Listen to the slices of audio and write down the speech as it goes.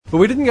But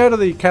we didn't go to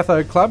the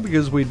Catho Club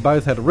because we'd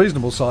both had a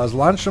reasonable sized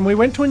lunch, and we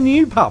went to a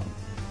new pub,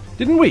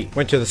 didn't we?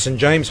 Went to the St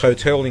James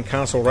Hotel in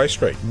Castle Ray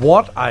Street.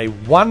 What a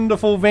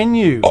wonderful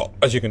venue. Oh,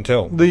 as you can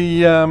tell.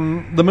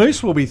 The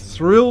Moose will be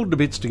thrilled to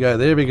bits to go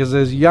there because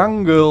there's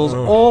young girls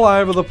all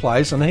over the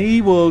place, and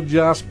he will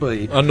just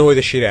be Annoy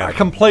the shit out a of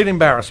complete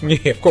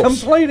embarrassment. Yeah, of course.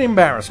 Complete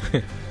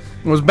embarrassment.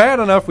 It was bad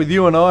enough with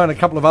you and I and a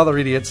couple of other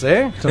idiots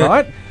there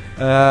tonight.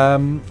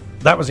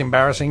 That was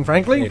embarrassing,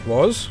 frankly. It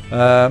was.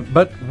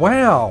 But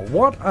wow,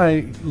 what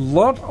a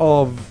lot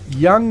of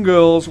young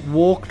girls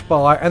walked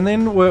by and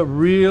then were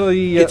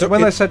really,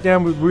 they sat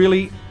down with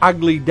really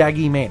ugly,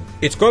 daggy men.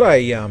 It's got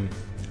a,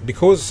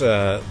 because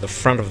the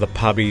front of the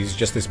pub is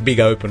just this big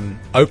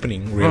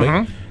opening,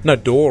 really. No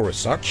door as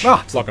such.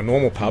 It's like a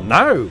normal pub.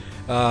 No.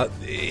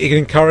 It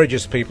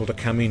encourages people to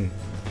come in.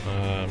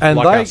 And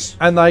like us.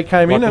 they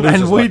came Like in,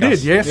 losers and we like did,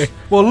 us. yes. Yeah.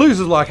 Well,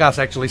 losers like us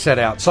actually sat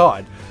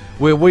outside,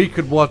 where we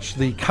could watch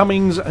the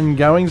comings and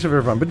goings of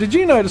everyone. But did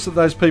you notice that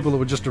those people that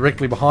were just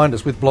directly behind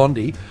us with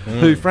Blondie,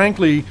 who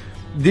frankly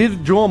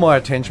did draw my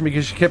attention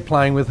because she kept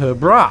playing with her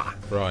bra?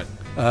 Right.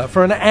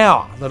 For an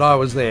hour that I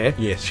was there,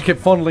 Yes. she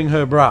kept fondling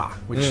her bra,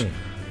 which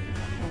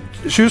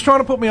she was trying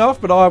to put me off,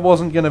 but I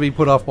wasn't going to be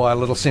put off by a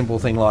little simple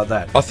thing like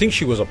that. I think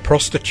she was a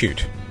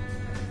prostitute.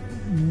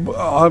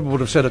 I would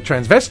have said a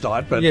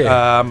transvestite, but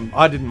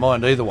I didn't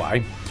mind either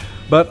way.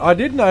 But I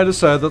did notice,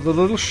 though, that the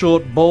little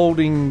short,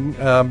 balding,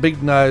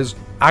 big-nosed,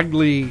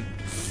 ugly,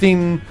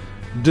 thin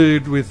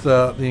dude with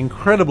the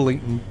incredibly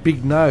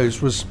big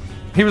nose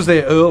he was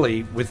there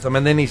early with them,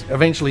 and then he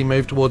eventually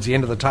moved towards the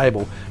end of the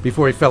table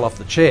before he fell off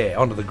the chair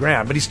onto the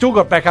ground. But he still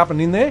got back up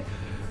and in there,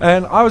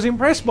 and I was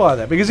impressed by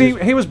that because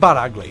he was butt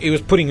ugly. He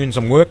was putting in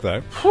some work,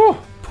 though.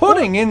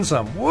 Putting in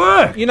some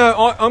work. You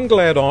know, I'm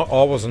glad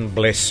I wasn't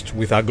blessed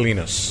with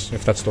ugliness,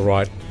 if that's the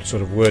right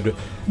sort of word.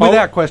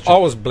 Without question. I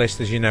was blessed,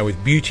 as you know,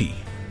 with beauty.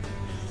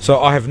 So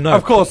I have no...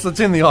 Of course,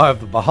 it's in the eye of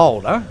the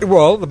beholder.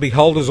 Well, the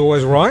beholder's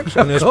always right,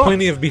 and there's course.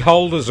 plenty of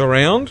beholders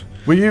around.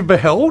 Were you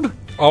beheld?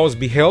 I was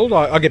beheld.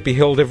 I get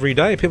beheld every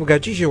day. People go,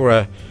 geez,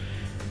 you're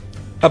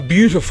a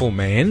beautiful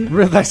man.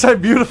 They say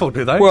beautiful,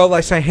 do they? Well,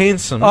 they say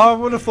handsome. I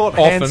would have thought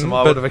often, handsome.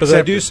 I would have but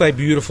accepted. they do say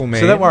beautiful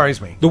man. So that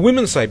worries me. The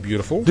women say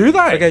beautiful. Do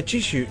they? They go,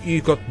 geez,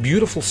 you've got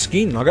beautiful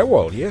skin. I go,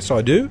 well, yes,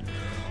 I do.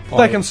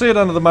 They can see it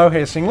under the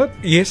mohair singlet?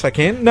 Yes, I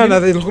can. No,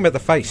 they're looking at the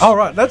face. Oh,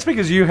 right. That's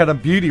because you had a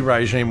beauty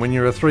regime when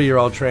you were a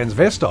 3-year-old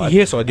transvestite.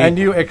 Yes, I did. And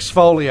you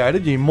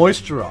exfoliated, you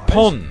moisturised.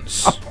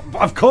 Ponds.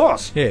 Of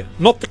course. Yeah,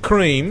 not the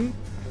cream,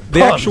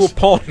 the Ponds. actual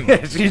pond.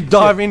 Yes, you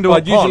dive into a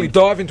I'd pond. usually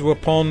dive into a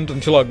pond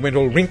until I went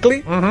all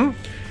wrinkly. Mm-hmm.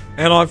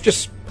 And I've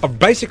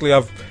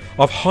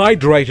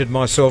hydrated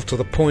myself to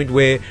the point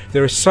where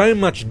there is so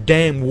much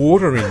damn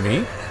water in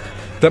me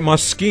that my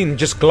skin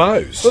just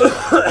glows.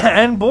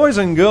 And boys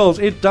and girls,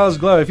 it does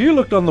glow. If you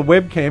looked on the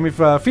webcam,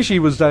 if Fishy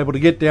was able to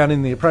get down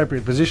in the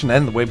appropriate position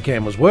and the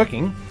webcam was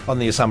working, on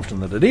the assumption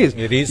that it is,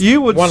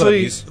 you would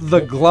see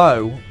the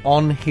glow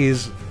on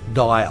his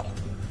dial.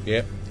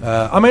 Yeah.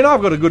 I mean,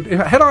 I've got a good...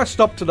 Had I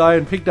stopped today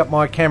and picked up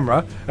my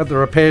camera at the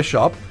repair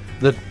shop,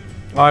 that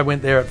I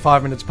went there at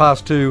 5 minutes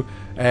past 2,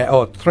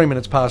 or 3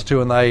 minutes past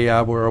 2, and they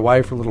were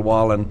away for a little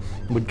while and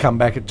would come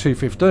back at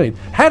 2:15.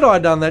 Had I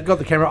done that, got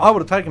the camera, I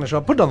would have taken a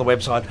shot, put it on the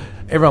website,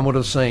 everyone would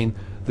have seen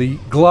the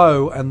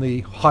glow and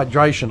the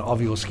hydration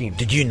of your skin.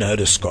 Did you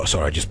notice, Scott?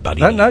 Sorry, I just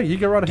buddied No, you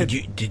go right ahead.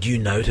 Did you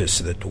notice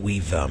that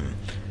we've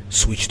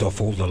switched off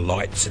all the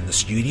lights in the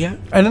studio?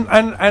 And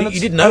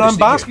you didn't notice, I'm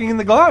basking in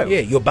the glow.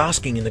 Yeah, you're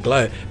basking in the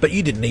glow, but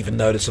you didn't even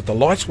notice that the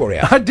lights were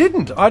out. I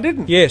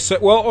didn't. Yeah, so,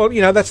 well,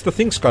 you know, that's the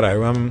thing,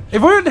 Scotto.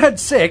 If we hadn't had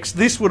sex,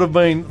 this would have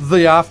been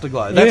the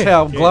afterglow. That's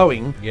how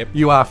glowing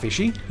you are,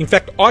 Fishy. In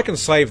fact, I can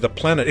save the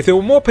planet. If there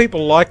were more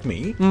people like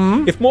me,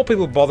 if more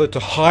people bothered to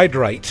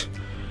hydrate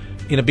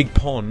in a big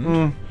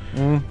pond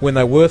when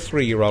they were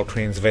 3-year-old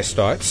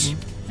transvestites...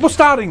 Well,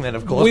 starting then,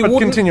 of course, but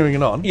continuing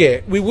it on.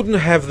 Yeah, we wouldn't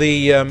have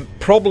the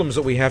problems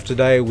that we have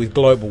today with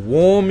global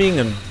warming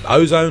and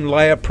ozone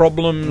layer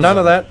problems. None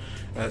of that.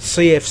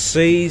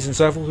 CFCs and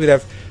so forth. We'd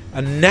have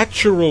a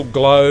natural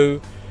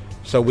glow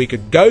so we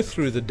could go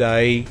through the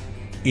day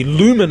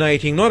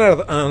illuminating not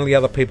only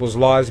other people's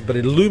lives, but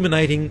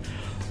illuminating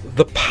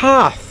the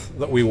path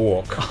that we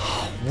walk.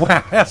 Oh,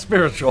 wow, how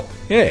spiritual.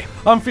 Yeah.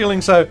 I'm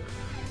feeling so...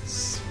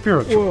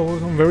 spiritual.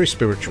 Well, I'm very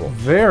spiritual.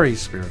 Very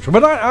spiritual.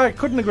 But I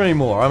couldn't agree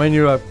more. I mean,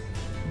 you're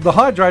the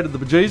hydrated the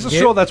bejesus.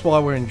 Yep. Sure, that's why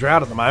we're in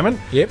drought at the moment.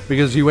 Yep.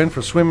 Because you went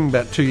for a swim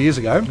about 2 years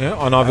ago.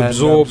 Yeah, and I've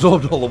absorbed all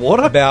the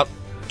water. About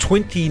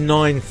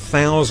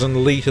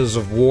 29,000 litres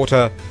of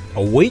water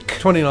a week.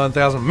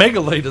 29,000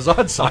 megalitres,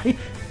 I'd say.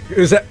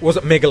 Was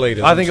it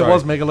megalitres? I think it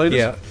was megalitres.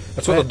 Yeah,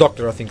 that's what the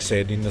doctor, I think,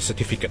 said in the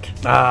certificate.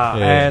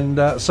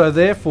 And so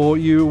therefore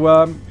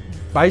you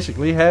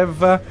basically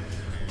have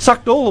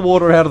sucked all the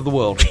water out of the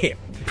world. Yeah.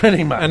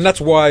 Pretty much. And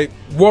that's why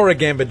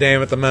Warragamba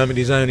Dam at the moment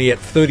is only at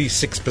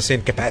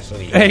 36%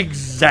 capacity.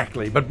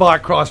 Exactly. But by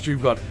Christ,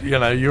 you've got, you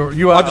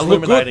are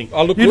illuminating.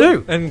 I look good. You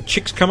do. And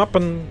chicks come up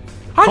and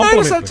I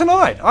noticed that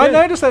tonight. Yeah. I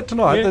noticed that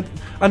tonight. That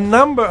a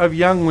number of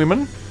young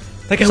women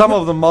Some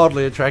of them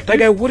mildly attractive. They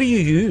go, what do you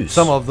use?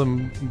 Some of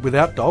them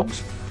without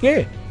dogs.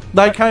 Yeah.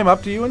 They came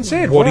up to you and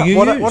said, what do you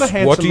use? What a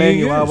handsome man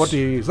you are. What do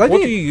you use? What do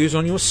you use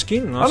on your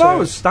skin? I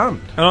was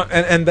stunned.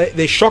 And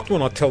they're shocked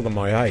when I tell them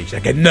my age. They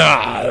go,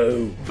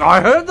 no.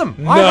 I heard them.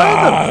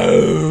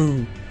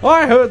 I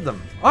heard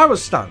them. I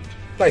was stunned.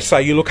 They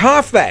say you look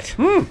half that.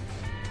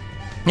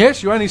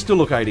 Yes, you only still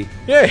look 80.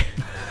 Yeah.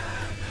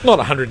 Not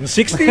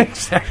 160.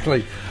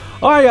 Exactly.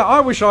 I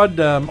wish I'd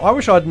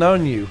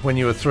known you when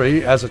you were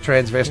 3 as a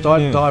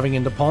transvestite diving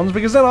into ponds,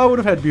 because then I would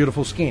have had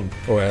beautiful skin.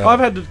 Well, I've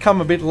had to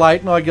come a bit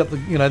late, and I get the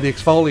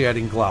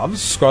exfoliating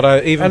gloves.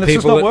 Scotto, even it's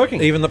just not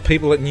working. Even the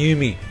people that knew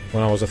me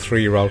when I was a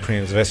 3-year-old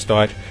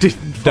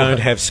transvestite don't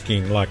have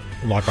skin like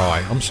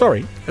I. I'm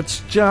sorry.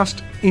 It's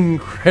just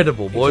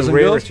incredible, boys and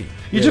rarity. girls.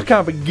 You just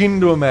can't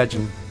begin to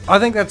imagine. I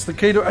think that's the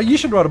key to... You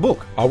should write a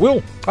book. I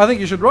will. I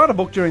think you should write a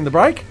book during the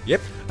break. Yep.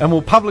 And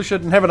we'll publish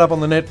it and have it up on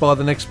the net by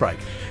the next break.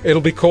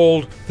 It'll be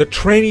called The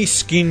Tranny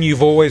Skin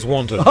You've Always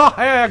Wanted. Oh,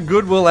 how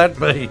good will that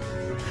be?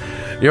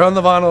 You're on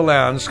the Vinyl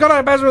Lounge.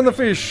 Scotto, Bazza and the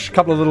Fish. A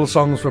couple of little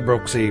songs for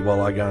Brooksy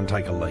while I go and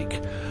take a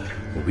leak.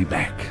 We'll be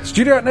back.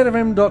 Studio at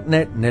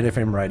netfm.net,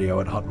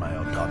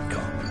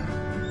 netfmradio@hotmail.com.